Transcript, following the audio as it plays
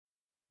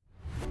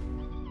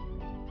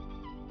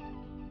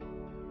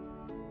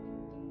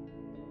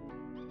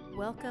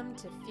Welcome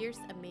to Fierce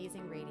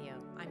Amazing Radio.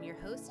 I'm your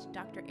host,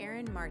 Dr.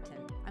 Erin Martin.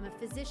 I'm a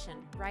physician,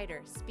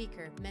 writer,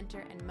 speaker,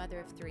 mentor, and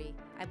mother of three.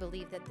 I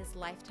believe that this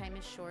lifetime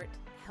is short,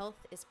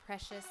 health is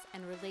precious,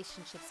 and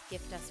relationships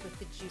gift us with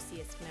the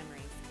juiciest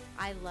memories.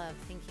 I love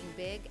thinking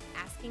big,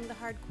 asking the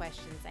hard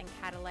questions, and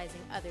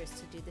catalyzing others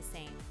to do the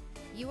same.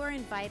 You are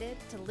invited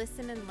to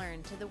listen and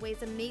learn to the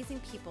ways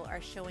amazing people are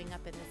showing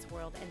up in this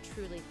world and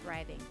truly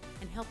thriving,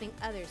 and helping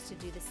others to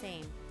do the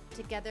same.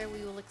 Together,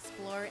 we will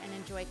explore and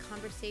enjoy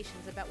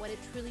conversations about what it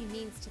truly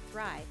means to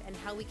thrive and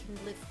how we can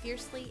live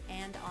fiercely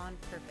and on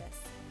purpose,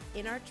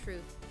 in our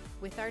truth,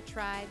 with our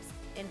tribes,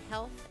 in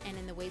health, and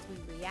in the ways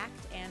we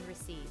react and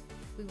receive.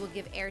 We will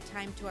give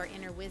airtime to our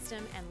inner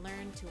wisdom and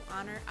learn to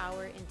honor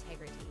our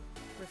integrity.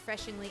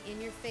 Refreshingly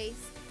in your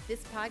face,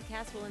 this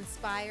podcast will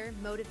inspire,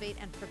 motivate,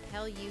 and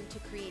propel you to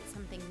create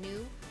something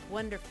new,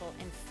 wonderful,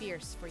 and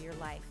fierce for your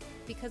life.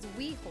 Because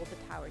we hold the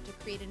power to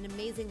create an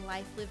amazing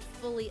life lived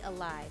fully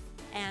alive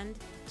and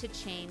to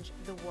change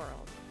the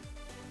world.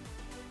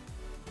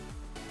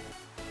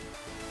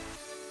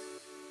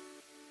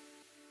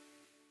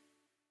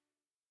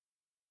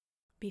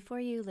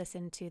 Before you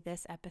listen to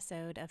this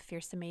episode of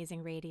Fierce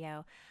Amazing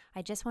Radio,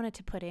 I just wanted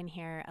to put in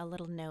here a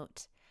little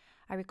note.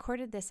 I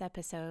recorded this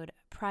episode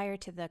prior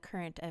to the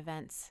current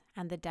events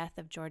and the death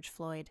of George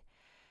Floyd.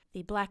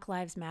 The Black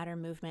Lives Matter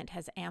movement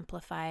has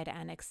amplified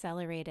and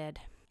accelerated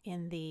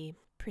in the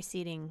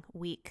preceding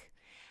week,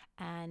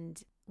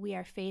 and we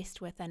are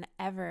faced with an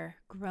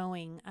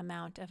ever-growing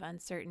amount of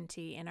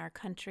uncertainty in our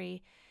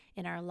country,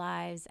 in our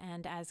lives,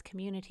 and as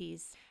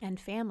communities and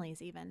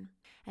families even.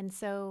 And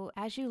so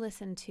as you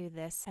listen to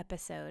this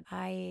episode,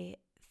 I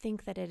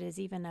think that it is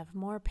even of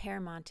more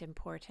paramount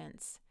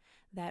importance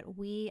that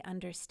we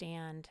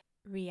understand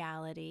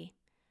reality,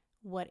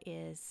 what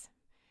is,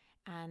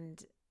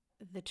 and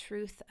the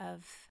truth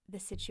of the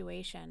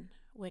situation,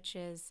 which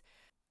is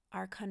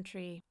our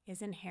country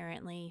is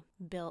inherently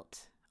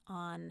built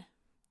on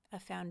a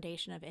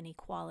foundation of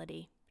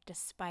inequality,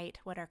 despite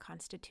what our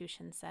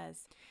Constitution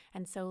says.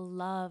 And so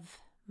love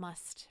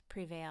must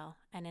prevail.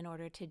 And in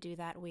order to do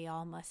that, we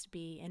all must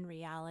be in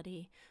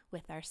reality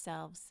with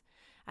ourselves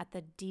at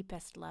the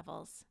deepest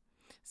levels,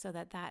 so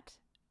that that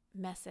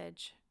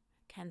message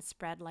can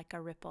spread like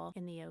a ripple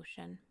in the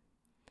ocean.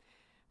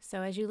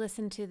 So as you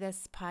listen to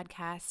this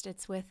podcast,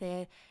 it's with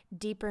a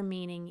deeper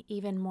meaning,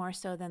 even more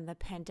so than the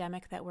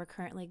pandemic that we're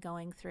currently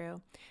going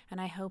through.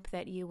 And I hope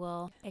that you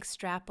will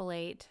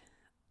extrapolate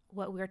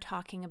what we're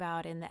talking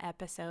about in the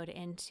episode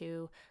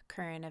into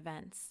current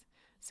events.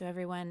 So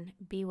everyone,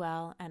 be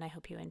well, and I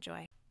hope you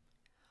enjoy.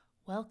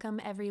 Welcome,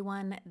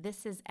 everyone.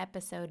 This is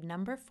episode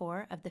number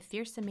 4 of the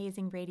Fierce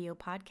Amazing Radio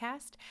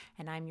podcast,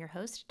 and I'm your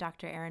host,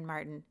 Dr. Erin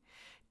Martin.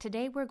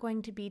 Today, we're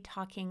going to be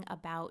talking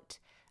about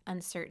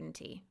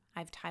uncertainty.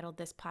 I've titled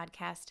this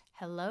podcast,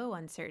 Hello,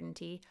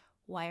 Uncertainty.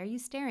 Why are you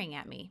staring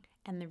at me?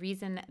 And the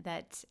reason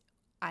that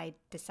I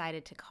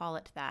decided to call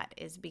it that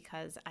is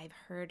because I've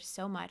heard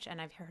so much, and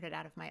I've heard it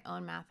out of my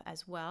own mouth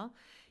as well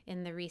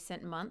in the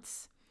recent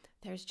months.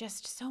 There's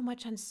just so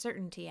much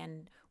uncertainty,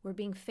 and we're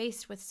being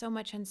faced with so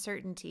much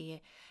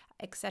uncertainty,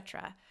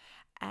 etc.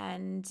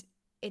 And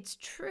it's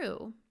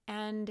true,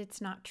 and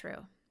it's not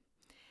true.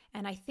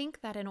 And I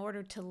think that in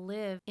order to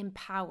live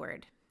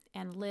empowered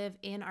and live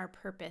in our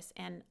purpose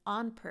and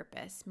on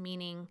purpose,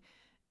 meaning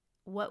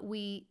what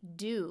we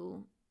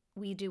do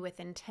with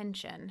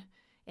intention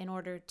in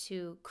order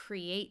to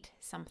create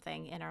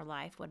something in our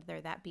life, whether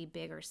that be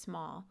big or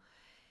small,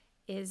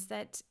 is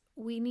that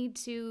we need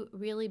to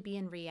really be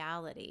in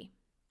reality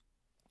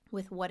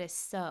with what is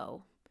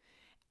so,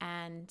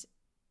 and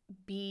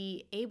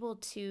be able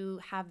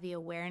to have the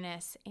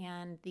awareness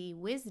and the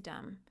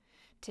wisdom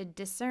to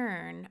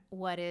discern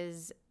what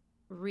is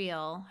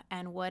real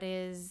and what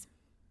is,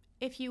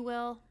 if you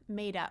will,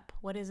 made up.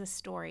 What is a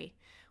story?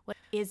 What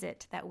is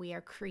it that we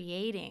are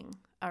creating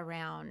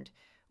around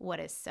what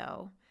is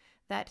so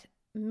that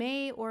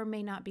may or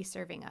may not be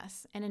serving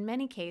us? And in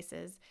many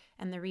cases,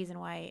 and the reason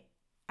why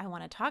I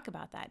want to talk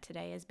about that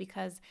today is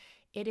because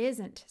it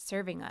isn't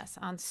serving us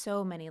on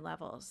so many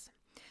levels.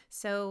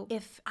 So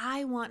if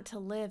I want to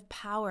live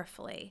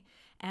powerfully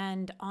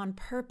and on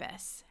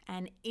purpose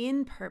and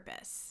in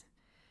purpose,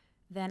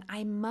 then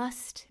I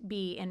must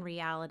be in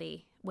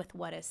reality with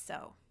what is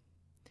so.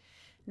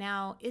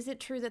 Now, is it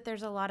true that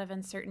there's a lot of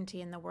uncertainty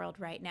in the world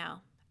right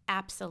now?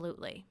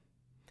 Absolutely.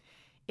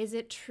 Is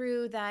it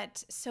true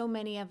that so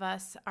many of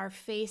us are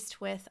faced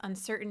with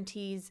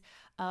uncertainties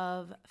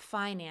of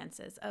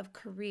finances, of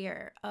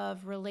career,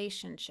 of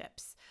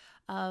relationships,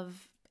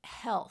 of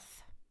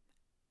health?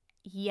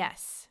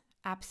 Yes,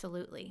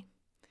 absolutely.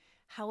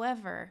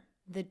 However,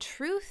 the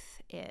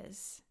truth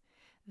is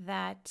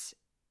that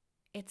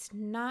it's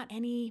not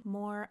any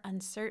more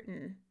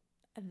uncertain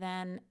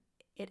than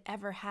it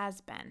ever has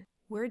been.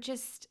 We're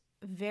just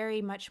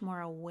very much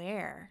more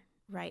aware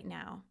right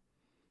now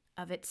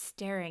of it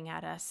staring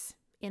at us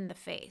in the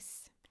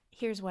face.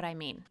 Here's what I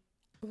mean.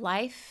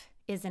 Life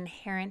is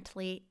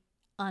inherently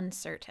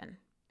uncertain.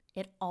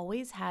 It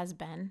always has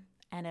been,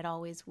 and it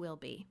always will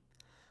be.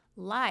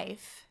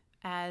 Life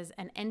as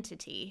an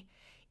entity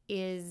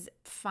is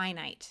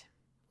finite.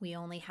 We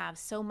only have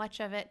so much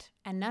of it,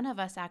 and none of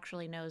us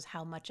actually knows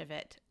how much of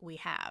it we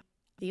have.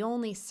 The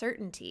only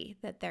certainty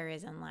that there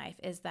is in life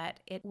is that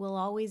it will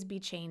always be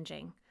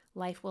changing.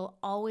 Life will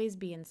always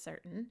be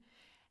uncertain,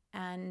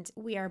 and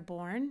we are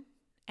born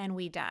and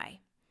we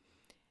die.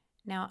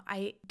 Now,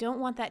 I don't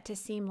want that to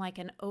seem like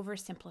an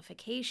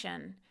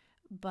oversimplification,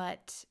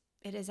 but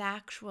it is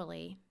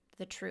actually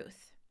the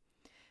truth,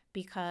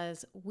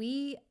 because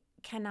we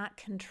cannot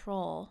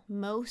control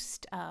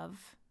most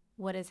of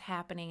what is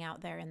happening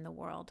out there in the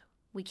world.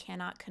 We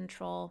cannot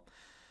control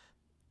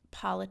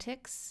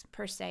politics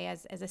per se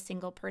as a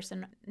single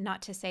person,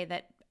 not to say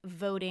that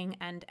voting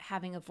and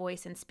having a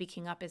voice and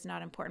speaking up is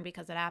not important,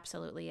 because it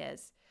absolutely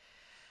is.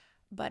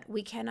 But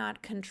we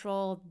cannot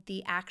control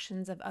the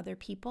actions of other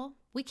people.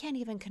 We can't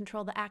even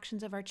control the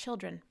actions of our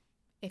children.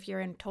 If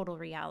you're in total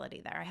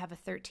reality there, I have a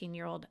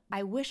 13-year-old.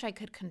 I wish I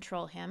could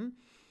control him,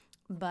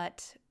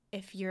 but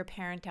if you're a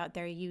parent out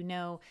there, you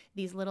know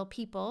these little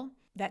people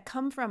that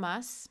come from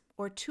us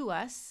or to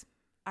us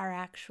are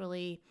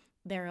actually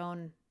their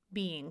own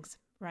beings,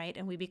 right?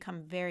 And we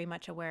become very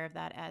much aware of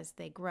that as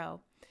they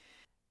grow.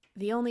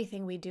 The only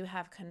thing we do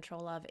have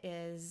control of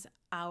is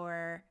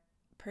our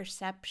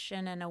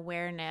perception and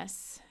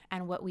awareness,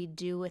 and what we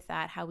do with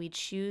that, how we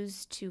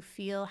choose to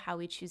feel, how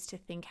we choose to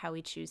think, how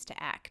we choose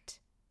to act.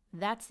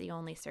 That's the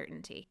only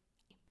certainty.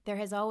 There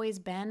has always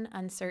been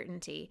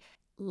uncertainty.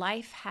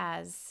 Life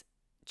has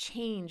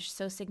changed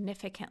so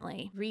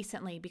significantly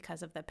recently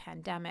because of the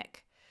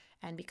pandemic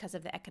and because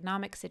of the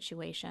economic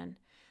situation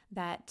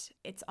that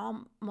it's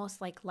almost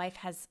like life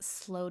has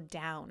slowed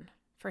down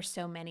for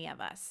so many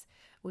of us.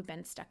 We've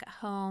been stuck at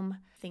home.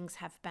 Things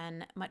have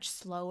been much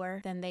slower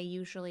than they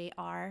usually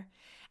are.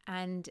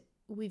 And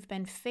we've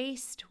been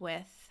faced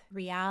with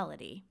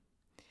reality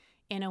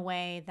in a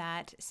way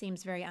that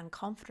seems very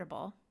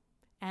uncomfortable.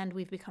 And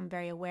we've become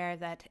very aware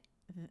that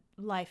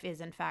life is,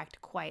 in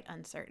fact, quite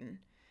uncertain.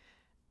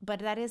 But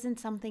that isn't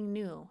something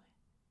new.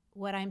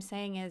 What I'm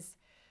saying is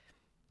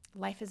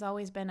life has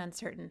always been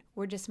uncertain.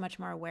 We're just much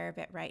more aware of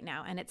it right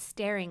now. And it's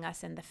staring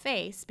us in the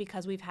face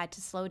because we've had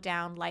to slow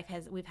down.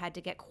 We've had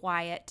to get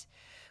quiet.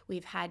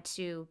 We've had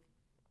to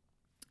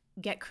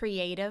get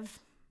creative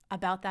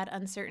about that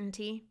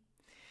uncertainty.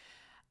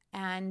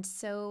 And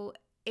so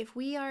if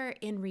we are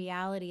in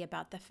reality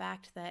about the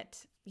fact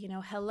that,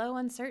 hello,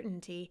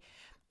 uncertainty,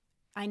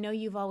 I know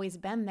you've always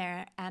been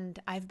there and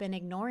I've been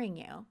ignoring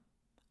you.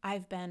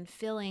 I've been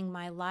filling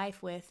my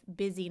life with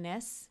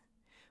busyness,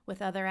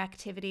 with other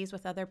activities,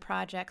 with other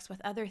projects, with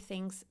other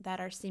things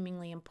that are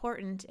seemingly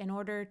important in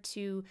order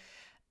to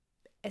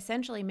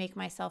essentially make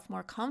myself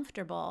more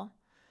comfortable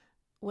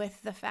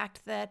with the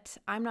fact that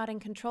I'm not in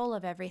control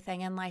of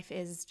everything and life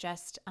is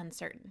just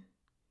uncertain.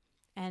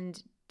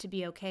 And to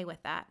be okay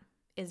with that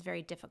is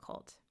very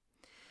difficult.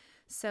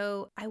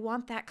 So I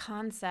want that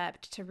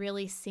concept to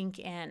really sink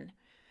in.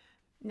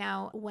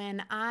 Now,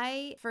 when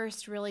I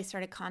first really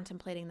started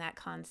contemplating that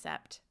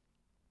concept,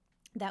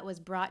 that was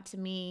brought to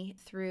me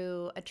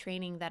through a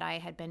training that I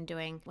had been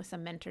doing with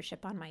some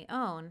mentorship on my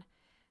own,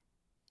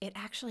 it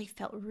actually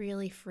felt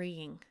really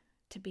freeing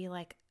to be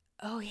like,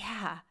 oh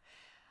yeah,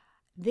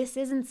 this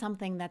isn't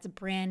something that's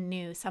brand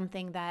new,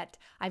 something that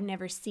I've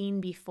never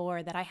seen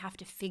before that I have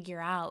to figure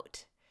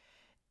out.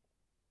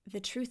 The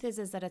truth is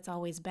that it's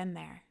always been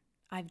there.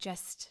 I've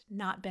just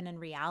not been in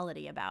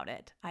reality about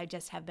it. I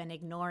just have been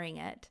ignoring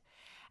it.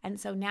 And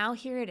so now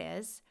here it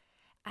is,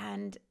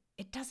 and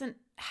it doesn't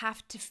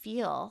have to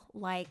feel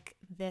like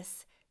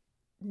this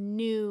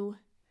new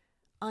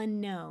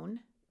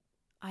unknown.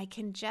 I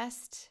can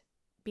just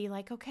be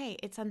like, okay,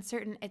 it's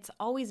uncertain. It's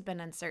always been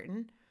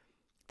uncertain.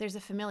 There's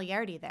a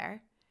familiarity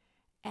there,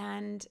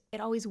 and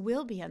it always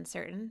will be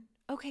uncertain.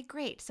 Okay,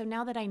 great. So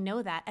now that I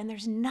know that, and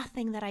there's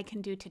nothing that I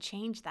can do to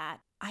change that,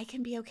 I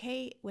can be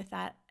okay with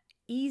that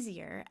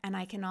easier, and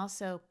I can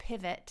also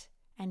pivot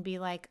and be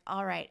like,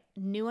 all right,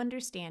 new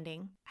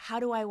understanding. How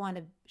do I want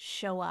to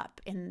show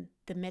up in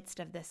the midst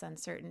of this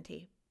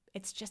uncertainty?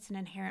 It's just an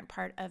inherent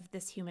part of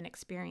this human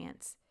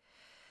experience.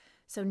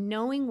 So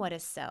knowing what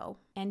is so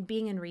and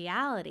being in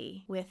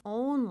reality with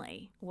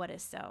only what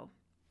is so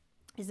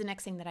is the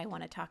next thing that I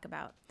want to talk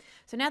about.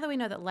 So now that we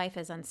know that life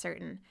is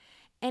uncertain,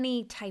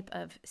 any type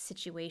of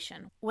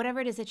situation,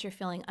 whatever it is that you're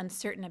feeling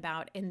uncertain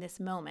about in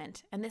this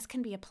moment, and this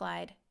can be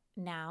applied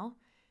now,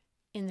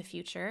 in the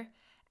future,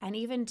 and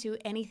even to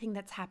anything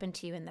that's happened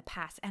to you in the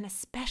past, and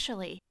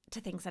especially to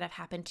things that have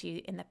happened to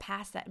you in the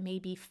past that may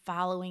be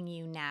following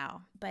you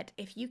now. But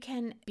if you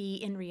can be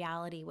in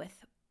reality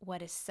with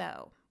what is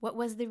so, what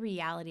was the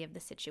reality of the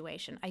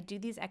situation? I do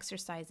these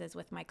exercises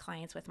with my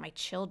clients, with my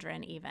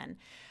children even.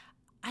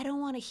 I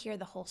don't want to hear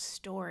the whole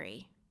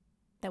story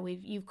that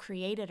you've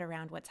created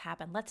around what's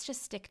happened. Let's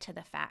just stick to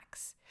the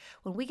facts.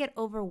 When we get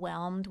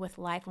overwhelmed with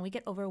life, when we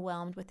get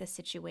overwhelmed with a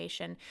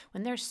situation,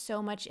 when there's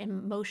so much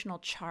emotional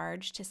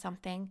charge to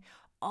something,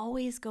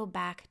 always go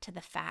back to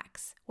the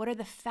facts. What are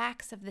the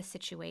facts of the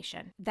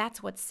situation?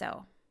 That's what's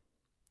so.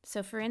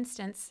 So for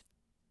instance,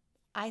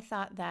 I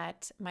thought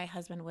that my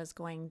husband was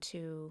going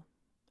to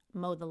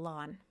mow the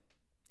lawn.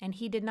 And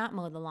he did not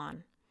mow the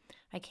lawn.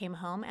 I came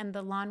home and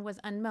the lawn was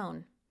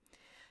unmown.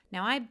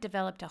 Now, I've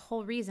developed a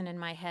whole reason in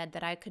my head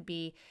that I could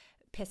be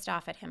pissed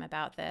off at him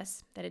about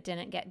this, that it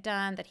didn't get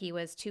done, that he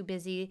was too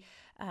busy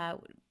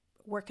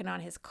working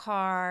on his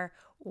car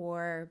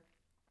or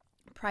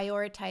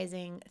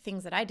prioritizing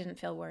things that I didn't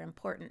feel were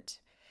important.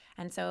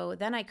 And so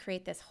then I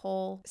create this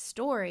whole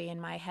story in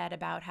my head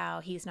about how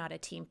he's not a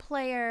team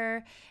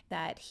player,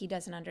 that he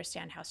doesn't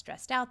understand how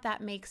stressed out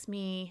that makes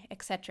me,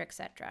 etc.,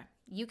 etc.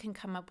 You can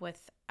come up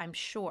with, I'm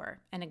sure,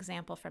 an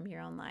example from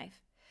your own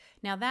life.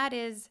 Now that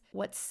is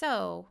what's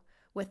so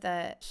with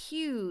a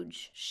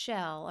huge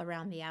shell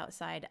around the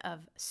outside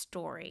of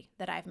story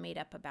that I've made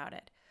up about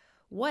it.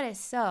 What is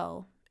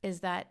so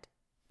is that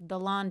the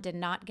lawn did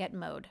not get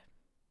mowed.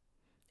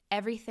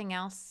 Everything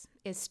else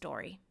is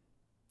story.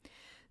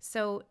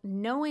 So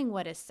knowing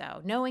what is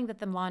so, knowing that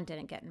the lawn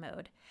didn't get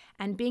mowed,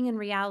 and being in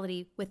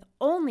reality with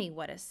only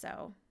what is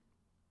so,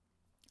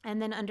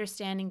 and then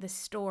understanding the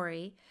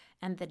story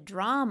and the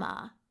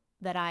drama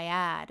that I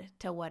add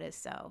to what is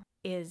so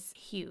is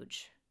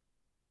huge,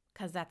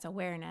 because that's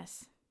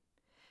awareness.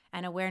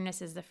 And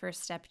awareness is the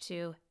first step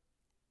to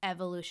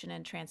evolution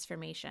and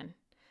transformation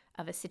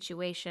of a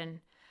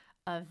situation,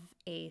 of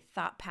a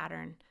thought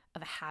pattern,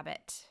 of a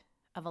habit,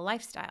 of a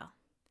lifestyle.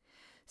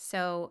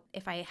 So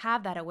if I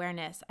have that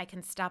awareness, I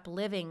can stop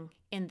living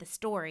in the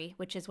story,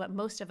 which is what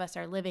most of us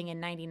are living in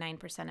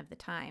 99% of the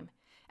time.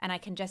 And I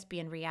can just be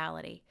in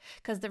reality.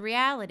 Because the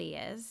reality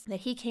is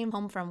that he came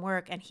home from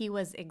work and he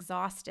was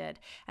exhausted,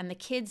 and the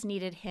kids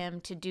needed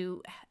him to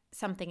do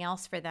something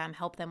else for them,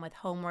 help them with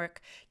homework,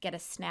 get a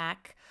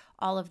snack,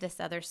 all of this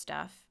other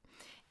stuff.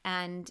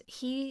 And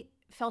he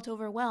felt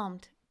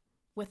overwhelmed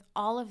with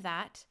all of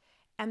that,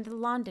 and the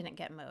lawn didn't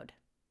get mowed.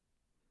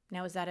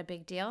 Now, is that a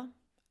big deal?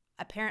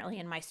 Apparently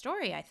in my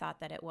story, I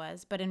thought that it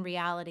was, but in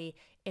reality,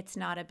 it's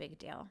not a big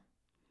deal,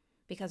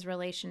 because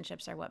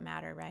relationships are what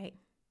matter, right?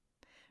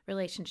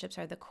 Relationships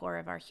are the core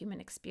of our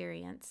human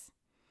experience.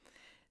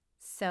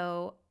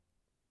 So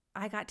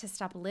I got to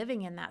stop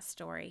living in that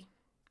story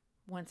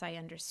once I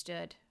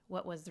understood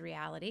what was the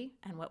reality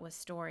and what was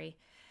story.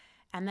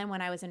 And then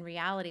when I was in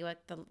reality,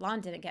 like the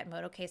lawn didn't get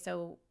mowed. Okay,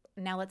 so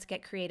now let's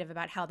get creative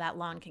about how that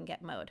lawn can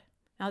get mowed.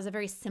 Now, it was a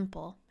very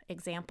simple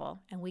example,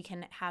 and we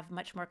can have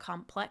much more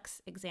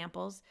complex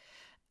examples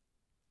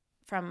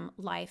from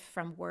life,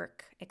 from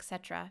work,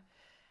 etc.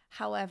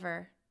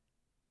 However,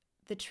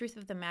 the truth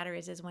of the matter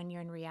is when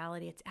you're in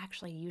reality, it's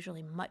actually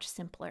usually much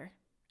simpler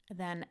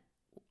than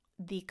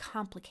the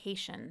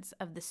complications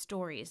of the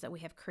stories that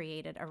we have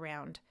created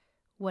around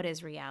what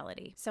is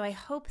reality. So I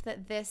hope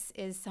that this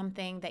is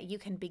something that you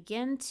can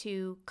begin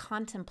to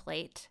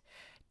contemplate,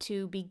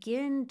 to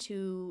begin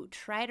to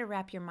try to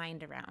wrap your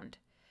mind around.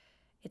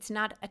 It's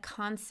not a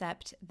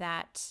concept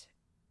that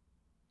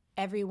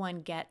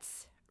everyone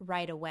gets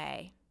right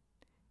away.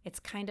 It's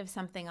kind of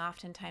something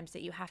oftentimes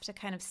that you have to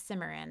kind of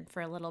simmer in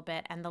for a little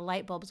bit, and the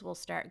light bulbs will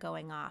start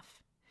going off.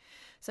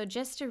 So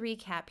just to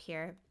recap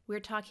here,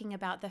 we're talking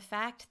about the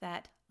fact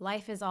that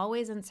life is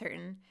always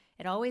uncertain.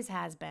 It always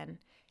has been.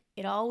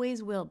 It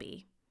always will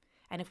be.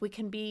 And if we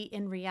can be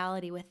in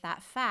reality with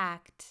that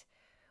fact,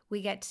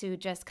 we get to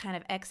just kind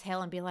of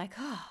exhale and be like,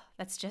 oh,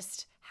 that's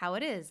just how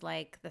it is.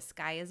 Like the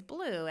sky is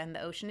blue and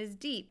the ocean is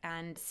deep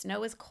and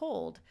snow is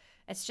cold.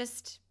 It's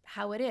just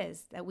how it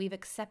is, that we've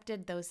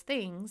accepted those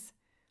things.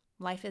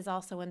 Life is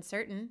also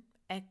uncertain.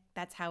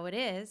 That's how it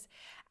is.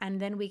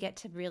 And then we get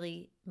to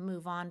really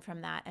move on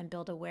from that and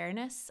build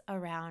awareness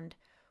around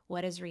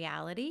what is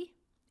reality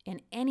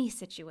in any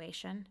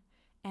situation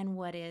and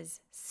what is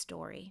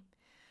story.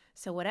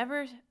 So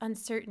whatever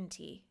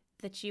uncertainty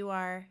that you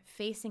are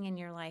facing in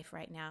your life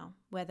right now,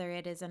 whether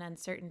it is an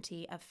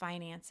uncertainty of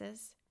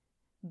finances,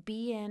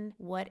 be in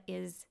what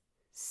is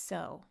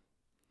so.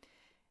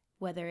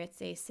 Whether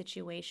it's a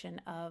situation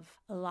of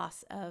a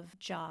loss of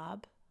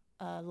job,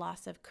 a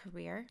loss of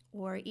career,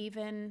 or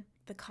even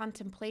the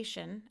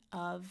contemplation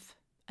of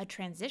a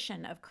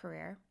transition of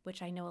career,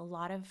 which I know a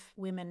lot of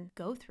women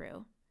go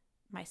through,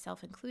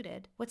 myself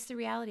included. What's the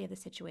reality of the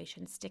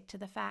situation? Stick to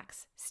the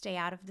facts. Stay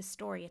out of the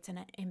story. It's an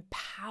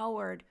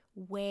empowered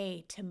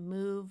way to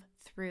move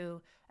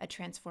through a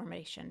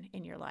transformation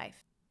in your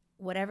life.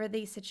 Whatever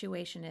the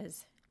situation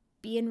is,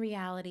 be in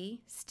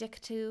reality. Stick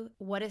to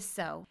what is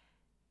so.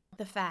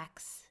 The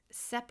facts.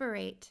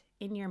 Separate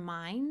in your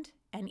mind,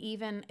 and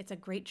even it's a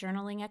great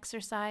journaling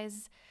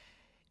exercise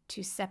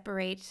to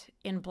separate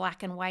in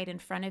black and white in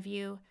front of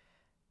you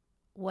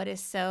what is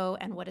so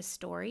and what is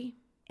story.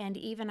 And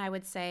even I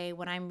would say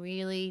when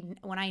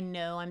I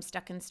know I'm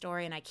stuck in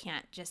story and I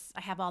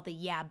have all the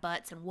yeah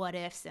buts and what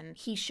ifs and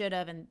he should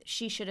have and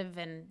she should have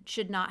and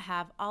should not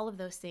have, all of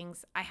those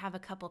things, I have a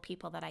couple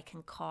people that I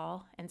can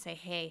call and say,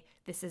 hey,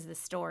 this is the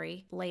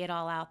story, lay it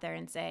all out there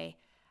and say,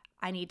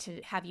 I need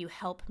to have you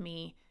help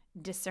me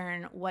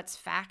discern what's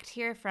fact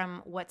here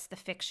from what's the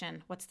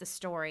fiction, what's the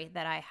story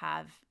that I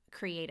have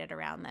created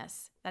around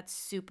this. That's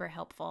super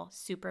helpful,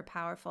 super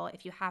powerful.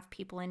 If you have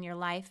people in your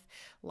life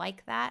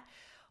like that,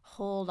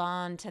 hold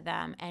on to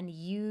them and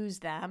use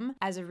them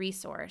as a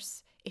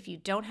resource. If you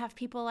don't have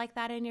people like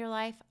that in your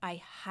life,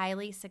 I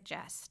highly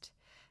suggest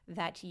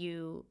that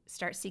you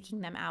start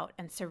seeking them out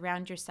and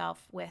surround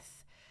yourself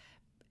with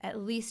at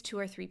least 2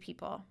 or 3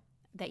 people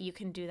that you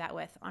can do that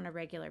with on a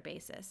regular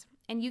basis.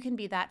 And you can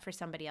be that for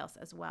somebody else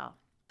as well.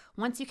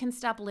 Once you can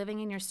stop living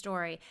in your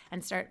story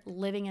and start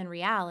living in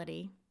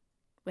reality,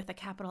 with a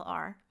capital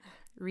R,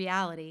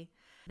 reality,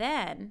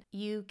 then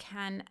you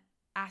can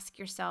ask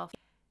yourself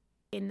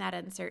in that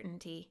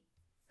uncertainty,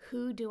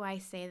 who do I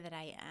say that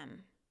I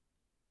am?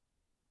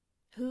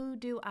 Who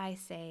do I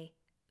say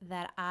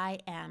that I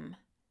am?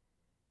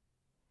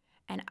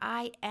 And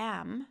I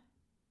am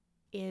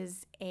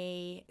is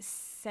a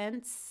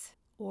sense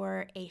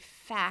or a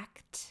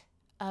fact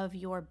of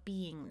your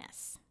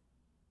beingness.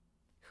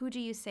 Who do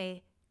you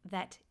say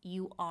that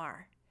you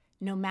are,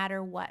 no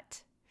matter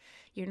what?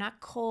 You're not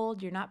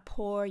cold, you're not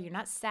poor, you're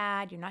not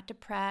sad, you're not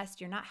depressed,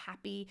 you're not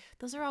happy.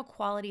 Those are all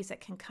qualities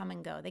that can come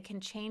and go. They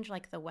can change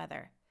like the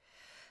weather.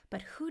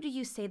 But who do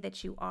you say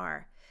that you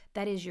are?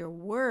 That is your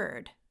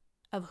word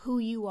of who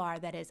you are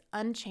that is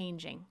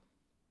unchanging.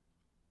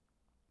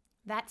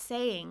 That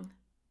saying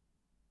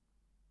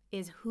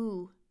is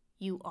who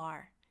you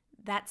are.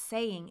 That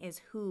saying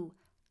is who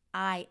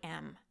I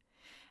am.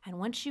 And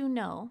once you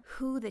know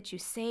who that you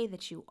say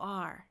that you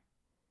are,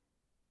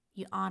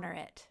 you honor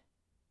it.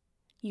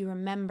 You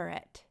remember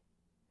it.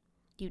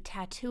 You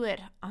tattoo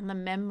it on the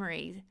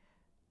memory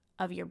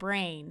of your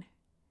brain,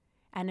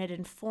 and it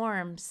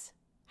informs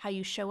how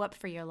you show up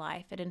for your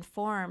life. It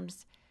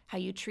informs how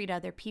you treat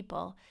other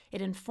people.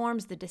 It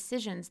informs the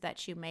decisions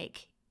that you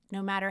make,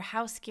 no matter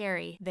how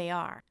scary they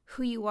are.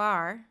 Who you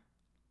are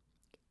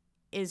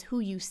is who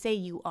you say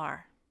you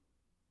are,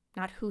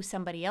 not who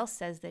somebody else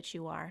says that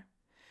you are,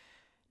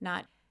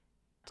 not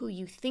who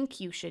you think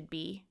you should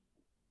be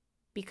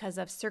because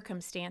of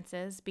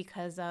circumstances,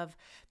 because of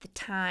the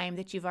time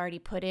that you've already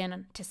put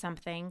into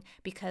something,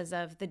 because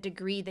of the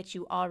degree that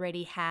you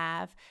already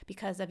have,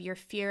 because of your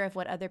fear of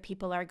what other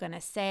people are going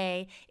to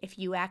say if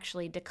you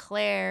actually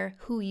declare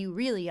who you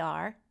really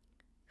are.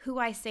 Who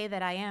I say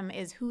that I am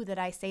is who that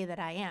I say that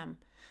I am.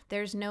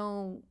 There's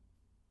no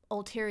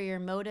ulterior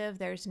motive.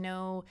 There's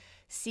no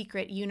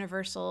secret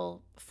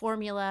universal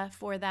formula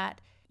for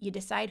that. You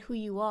decide who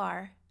you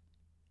are,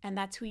 and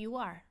that's who you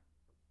are.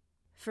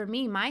 For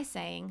me, my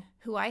saying,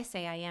 who I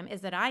say I am,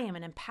 is that I am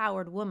an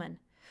empowered woman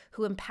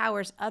who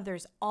empowers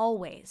others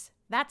always.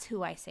 That's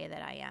who I say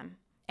that I am.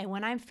 And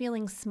when I'm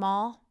feeling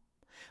small,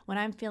 when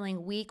I'm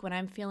feeling weak, when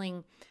I'm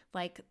feeling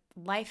like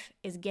life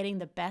is getting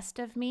the best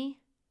of me,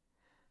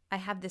 I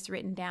have this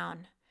written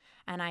down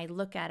and I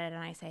look at it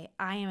and I say,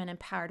 I am an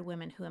empowered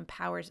woman who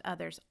empowers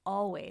others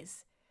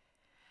always.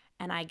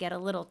 And I get a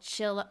little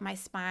chill up my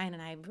spine,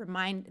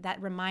 and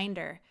that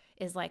reminder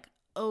is like,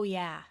 oh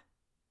yeah,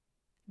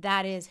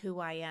 that is who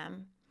I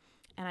am.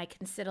 And I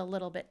can sit a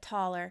little bit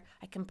taller.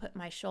 I can put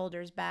my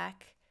shoulders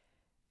back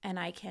and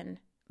I can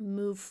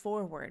move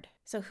forward.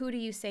 So who do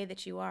you say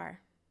that you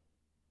are?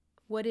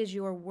 What is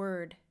your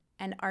word,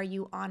 and are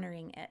you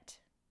honoring it?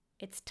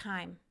 It's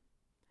time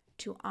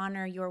to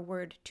honor your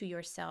word to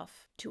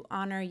yourself, to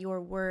honor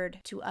your word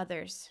to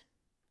others,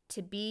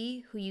 to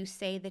be who you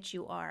say that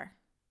you are,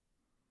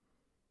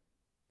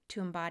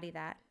 to embody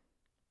that.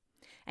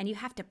 And you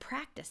have to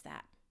practice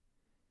that.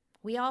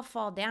 We all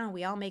fall down.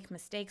 We all make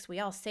mistakes. We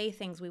all say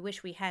things we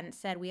wish we hadn't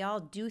said. We all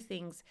do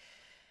things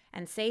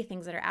and say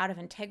things that are out of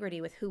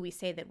integrity with who we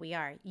say that we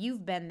are.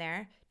 You've been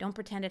there. Don't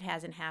pretend it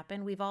hasn't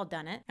happened. We've all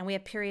done it. And we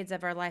have periods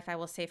of our life, I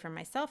will say for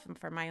myself and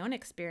for my own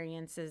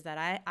experiences,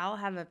 that I'll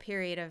have a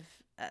period of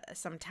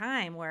some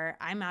time where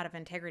I'm out of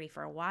integrity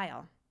for a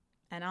while.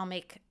 And I'll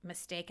make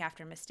mistake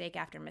after mistake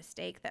after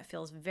mistake that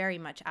feels very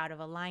much out of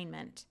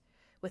alignment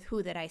with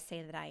who that I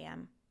say that I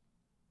am.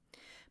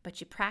 But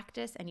you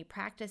practice and you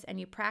practice and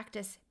you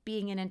practice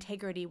being in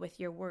integrity with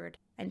your word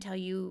until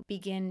you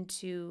begin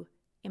to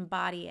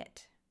embody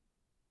it.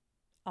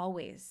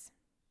 Always.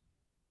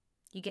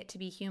 You get to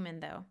be human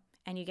though,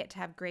 and you get to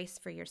have grace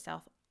for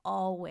yourself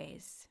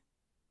always,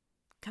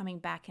 coming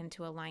back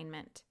into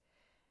alignment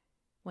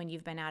when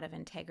you've been out of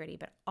integrity,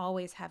 but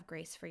always have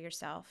grace for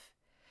yourself.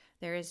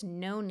 There is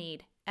no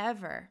need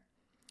ever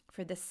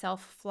for the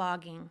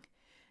self-flogging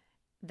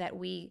that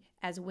we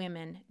as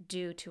women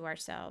do to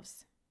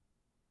ourselves.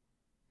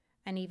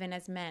 And even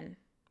as men,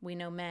 we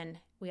know men,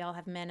 we all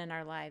have men in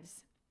our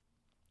lives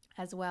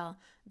as well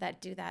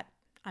that do that.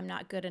 I'm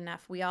not good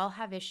enough. We all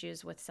have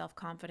issues with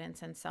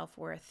self-confidence and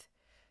self-worth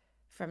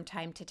from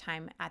time to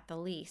time at the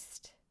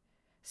least.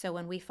 So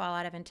when we fall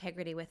out of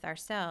integrity with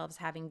ourselves,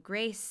 having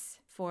grace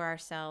for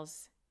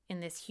ourselves in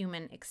this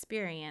human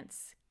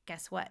experience,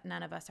 guess what?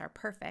 None of us are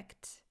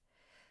perfect.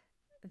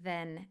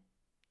 Then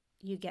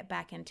you get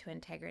back into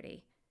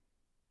integrity.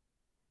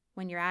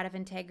 When you're out of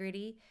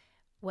integrity,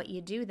 what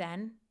you do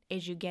then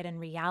is you get in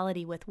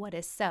reality with what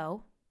is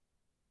so.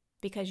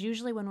 Because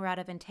usually when we're out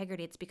of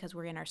integrity, it's because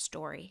we're in our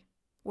story.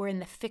 We're in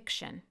the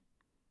fiction.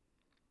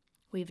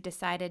 We've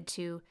decided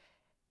to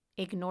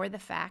ignore the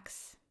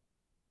facts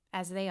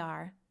as they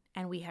are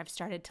and we have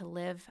started to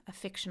live a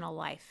fictional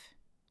life.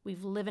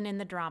 We've living in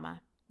the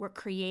drama. We're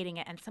creating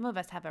it, and some of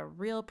us have a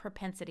real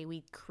propensity.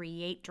 We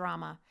create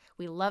drama.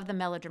 We love the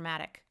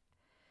melodramatic.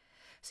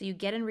 So you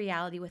get in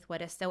reality with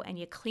what is so, and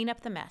you clean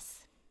up the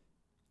mess.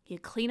 You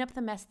clean up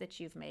the mess that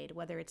you've made,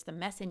 whether it's the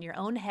mess in your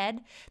own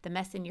head, the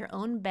mess in your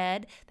own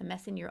bed, the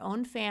mess in your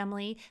own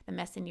family, the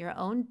mess in your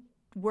own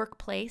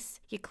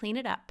workplace. You clean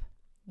it up.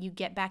 You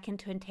get back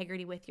into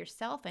integrity with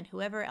yourself and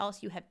whoever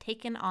else you have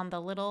taken on the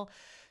little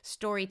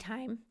story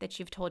time that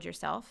you've told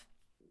yourself.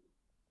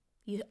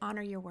 You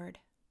honor your word.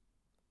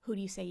 Who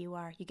do you say you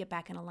are? You get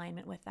back in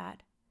alignment with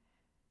that.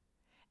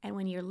 And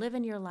when you're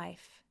living your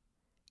life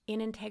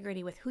in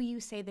integrity with who you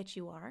say that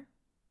you are,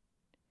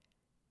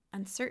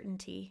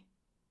 uncertainty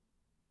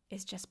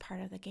is just part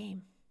of the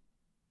game.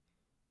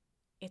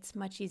 It's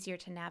much easier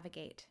to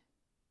navigate.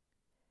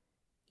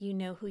 You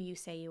know who you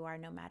say you are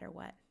no matter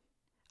what.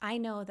 I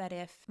know that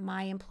if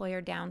my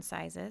employer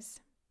downsizes,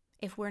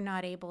 if we're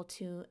not able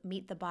to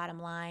meet the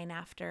bottom line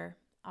after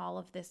all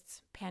of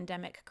this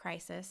pandemic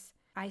crisis,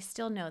 I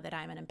still know that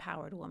I'm an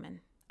empowered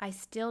woman. I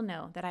still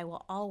know that I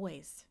will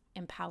always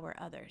empower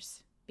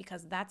others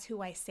because that's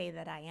who I say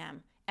that I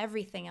am.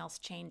 Everything else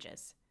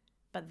changes,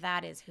 but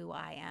that is who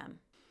I am.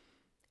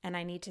 And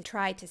I need to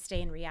try to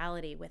stay in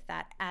reality with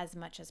that as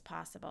much as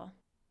possible.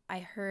 I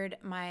heard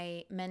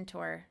my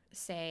mentor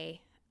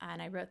say,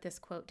 and I wrote this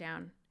quote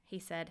down, he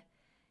said,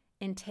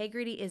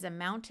 "Integrity is a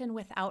mountain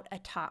without a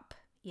top.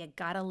 You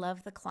gotta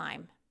love the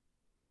climb."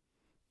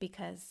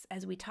 Because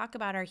as we talk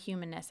about our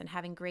humanness and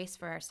having grace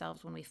for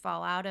ourselves when we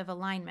fall out of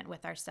alignment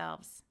with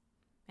ourselves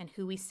and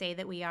who we say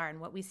that we are and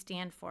what we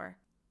stand for,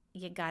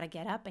 you gotta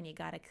get up and you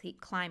gotta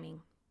keep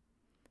climbing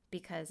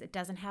because it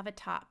doesn't have a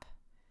top.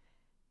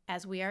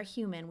 As we are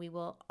human, we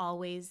will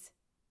always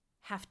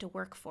have to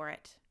work for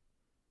it.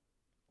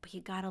 But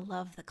you gotta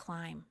love the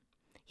climb.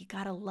 You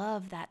gotta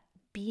love that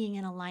being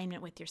in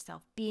alignment with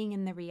yourself, being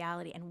in the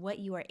reality and what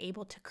you are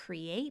able to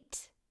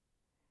create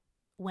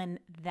when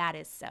that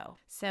is so.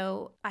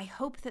 So I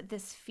hope that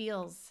this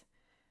feels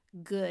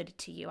good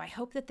to you. I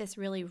hope that this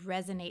really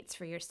resonates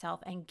for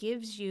yourself and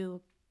gives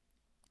you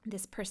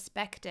this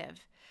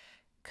perspective,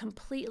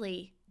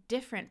 completely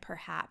different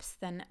perhaps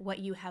than what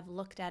you have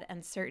looked at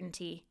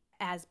uncertainty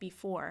as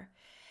before.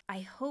 I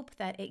hope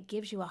that it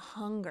gives you a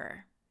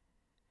hunger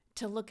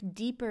to look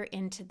deeper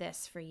into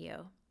this for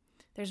you.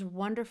 There's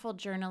wonderful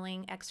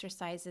journaling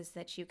exercises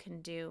that you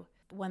can do.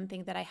 One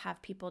thing that I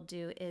have people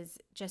do is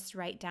just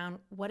write down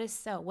what is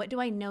so. What do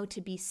I know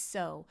to be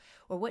so?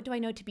 Or what do I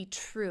know to be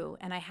true?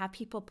 And I have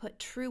people put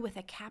true with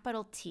a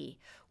capital T.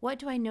 What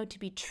do I know to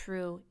be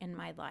true in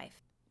my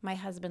life? My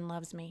husband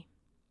loves me.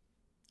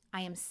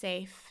 I am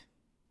safe.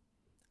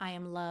 I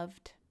am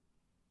loved.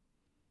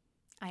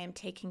 I am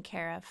taken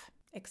care of,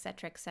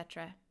 etc.,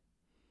 etc.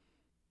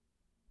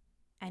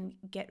 And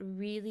get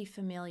really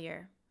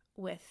familiar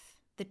with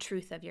the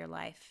truth of your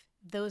life.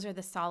 Those are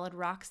the solid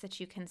rocks that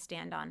you can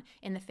stand on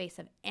in the face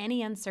of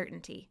any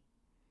uncertainty,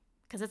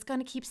 because it's going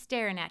to keep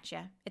staring at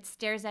you. It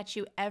stares at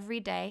you every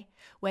day,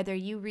 whether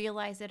you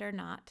realize it or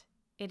not.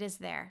 It is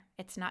there.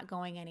 It's not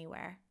going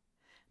anywhere.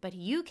 But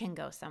you can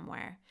go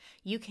somewhere.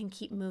 You can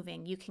keep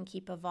moving. You can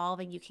keep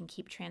evolving. You can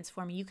keep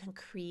transforming. You can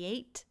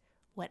create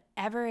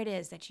whatever it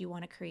is that you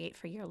want to create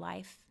for your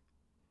life.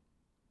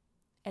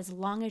 As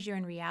long as you're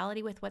in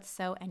reality with what's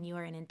so and you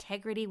are in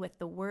integrity with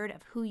the word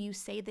of who you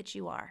say that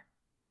you are.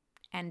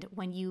 And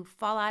when you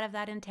fall out of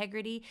that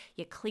integrity,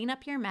 you clean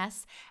up your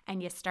mess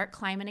and you start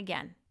climbing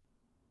again.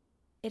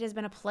 It has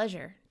been a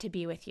pleasure to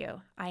be with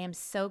you. I am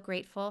so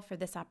grateful for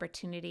this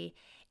opportunity.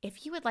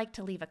 If you would like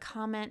to leave a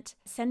comment,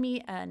 send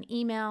me an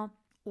email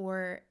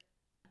or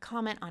a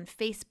comment on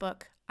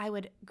Facebook. I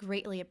would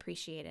greatly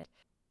appreciate it.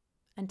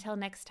 Until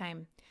next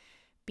time,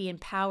 be in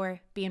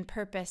power, be in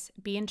purpose,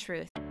 be in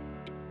truth.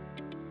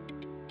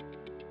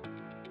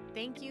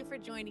 Thank you for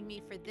joining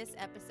me for this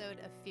episode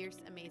of Fierce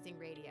Amazing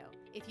Radio.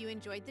 If you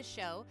enjoyed the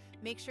show,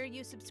 make sure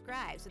you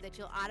subscribe so that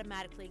you'll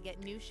automatically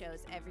get new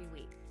shows every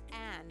week.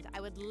 And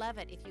I would love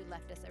it if you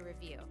left us a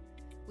review.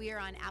 We are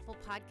on Apple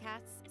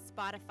Podcasts,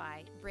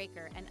 Spotify,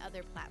 Breaker, and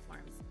other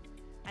platforms.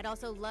 I'd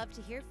also love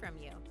to hear from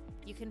you.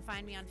 You can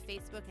find me on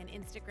Facebook and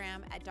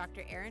Instagram at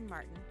Dr. Erin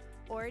Martin,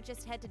 or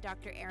just head to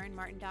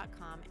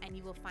drerinmartin.com and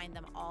you will find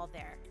them all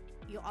there.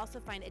 You'll also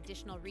find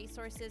additional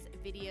resources,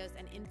 videos,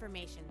 and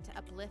information to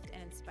uplift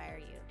and inspire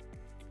you.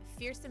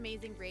 Fierce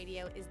Amazing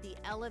Radio is the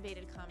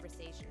elevated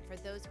conversation for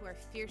those who are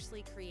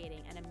fiercely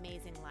creating an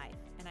amazing life,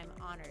 and I'm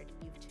honored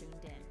you've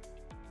tuned in.